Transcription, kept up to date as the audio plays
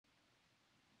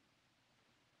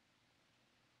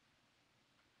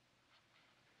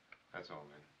That's all,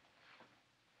 man.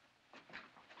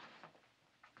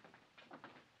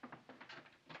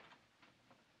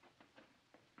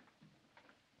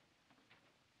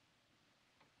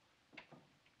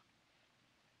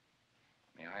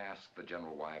 May I ask the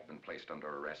General why I've been placed under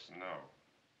arrest? No.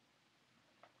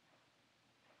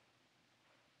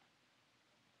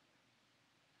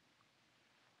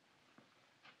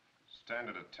 Stand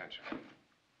at attention.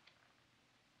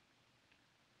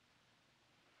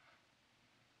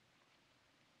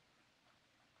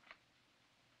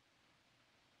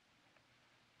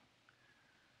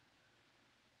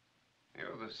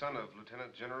 You're the son of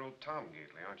Lieutenant General Tom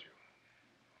Gately, aren't you?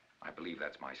 I believe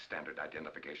that's my standard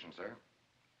identification, sir.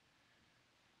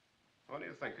 What do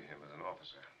you think of him as an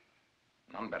officer?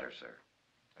 None better, sir.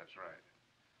 That's right.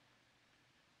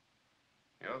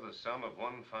 You're the son of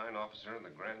one fine officer and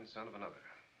the grandson of another.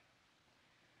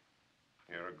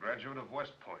 You're a graduate of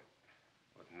West Point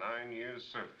with 9 years'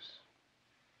 service.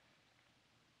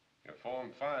 Your Form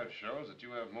 5 shows that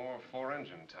you have more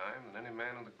four-engine time than any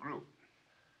man in the group.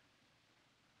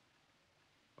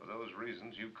 For those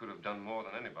reasons, you could have done more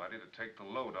than anybody to take the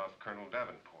load off Colonel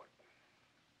Davenport.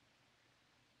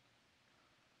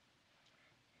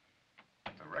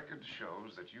 The record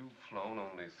shows that you've flown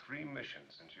only 3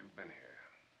 missions since you've been here.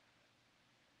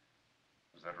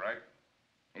 Is that right?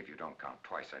 If you don't count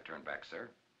twice I turned back, sir.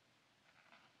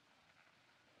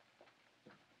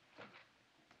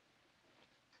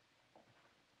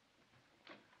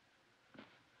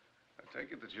 I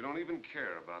take it that you don't even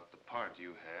care about the part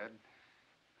you had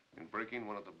in breaking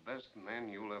one of the best men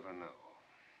you'll ever know.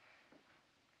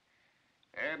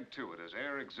 Add to it, as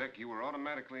air exec, you were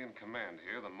automatically in command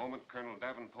here the moment Colonel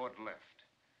Davenport left.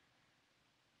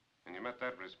 And you met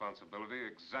that responsibility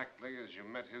exactly as you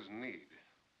met his need.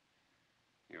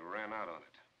 You ran out on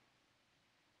it.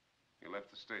 You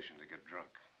left the station to get drunk.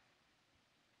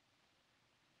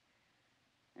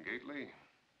 Gately,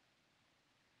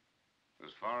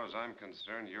 as far as I'm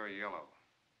concerned, you're yellow.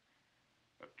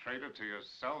 A traitor to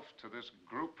yourself, to this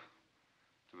group,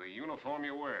 to the uniform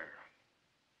you wear.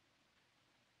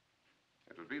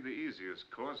 It would be the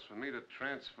easiest course for me to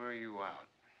transfer you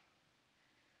out.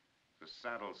 To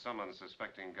saddle some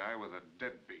unsuspecting guy with a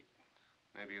deadbeat.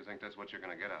 Maybe you think that's what you're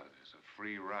going to get out of this, a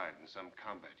free ride in some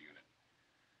combat unit.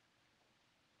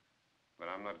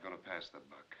 But I'm not going to pass the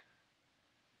buck.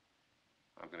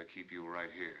 I'm going to keep you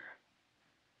right here.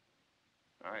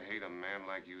 I hate a man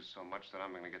like you so much that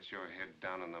I'm going to get your head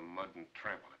down in the mud and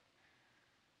trample it.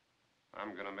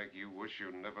 I'm going to make you wish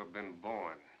you'd never been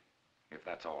born. If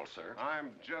that's all, sir.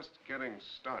 I'm just getting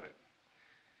started.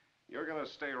 You're going to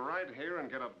stay right here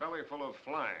and get a belly full of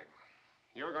flying.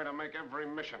 You're going to make every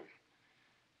mission.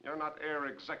 You're not air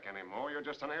exec anymore. You're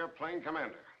just an airplane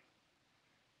commander.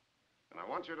 And I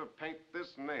want you to paint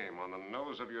this name on the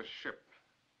nose of your ship.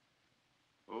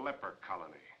 Leper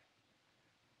Colony.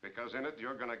 Because in it,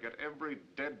 you're going to get every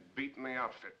deadbeat in the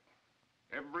outfit.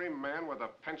 Every man with a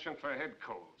penchant for head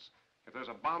colds. If there's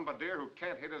a bombardier who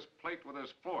can't hit his plate with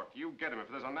his fork, you get him. If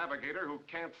there's a navigator who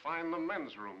can't find the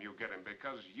men's room, you get him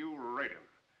because you rate him.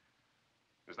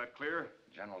 Is that clear?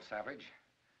 General Savage,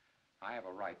 I have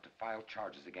a right to file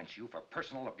charges against you for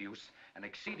personal abuse and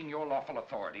exceeding your lawful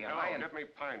authority, and No, get me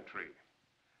Pine Tree.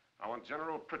 I want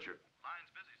General Pritchard.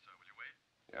 Line's busy, sir. Will you wait?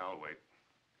 Yeah, I'll wait.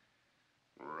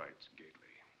 Right, Gately.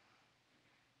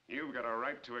 You've got a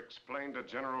right to explain to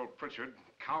General Pritchard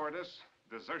cowardice,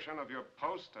 desertion of your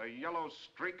post, a yellow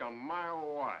streak a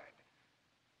mile wide.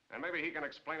 And maybe he can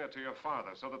explain it to your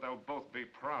father so that they'll both be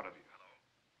proud of you.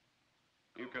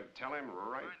 Hello? You can tell him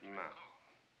right Pine Tree, now.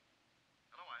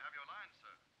 Hello, I have your line,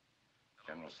 sir.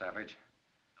 Hello? General Savage,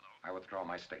 Hello? I withdraw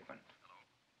my statement.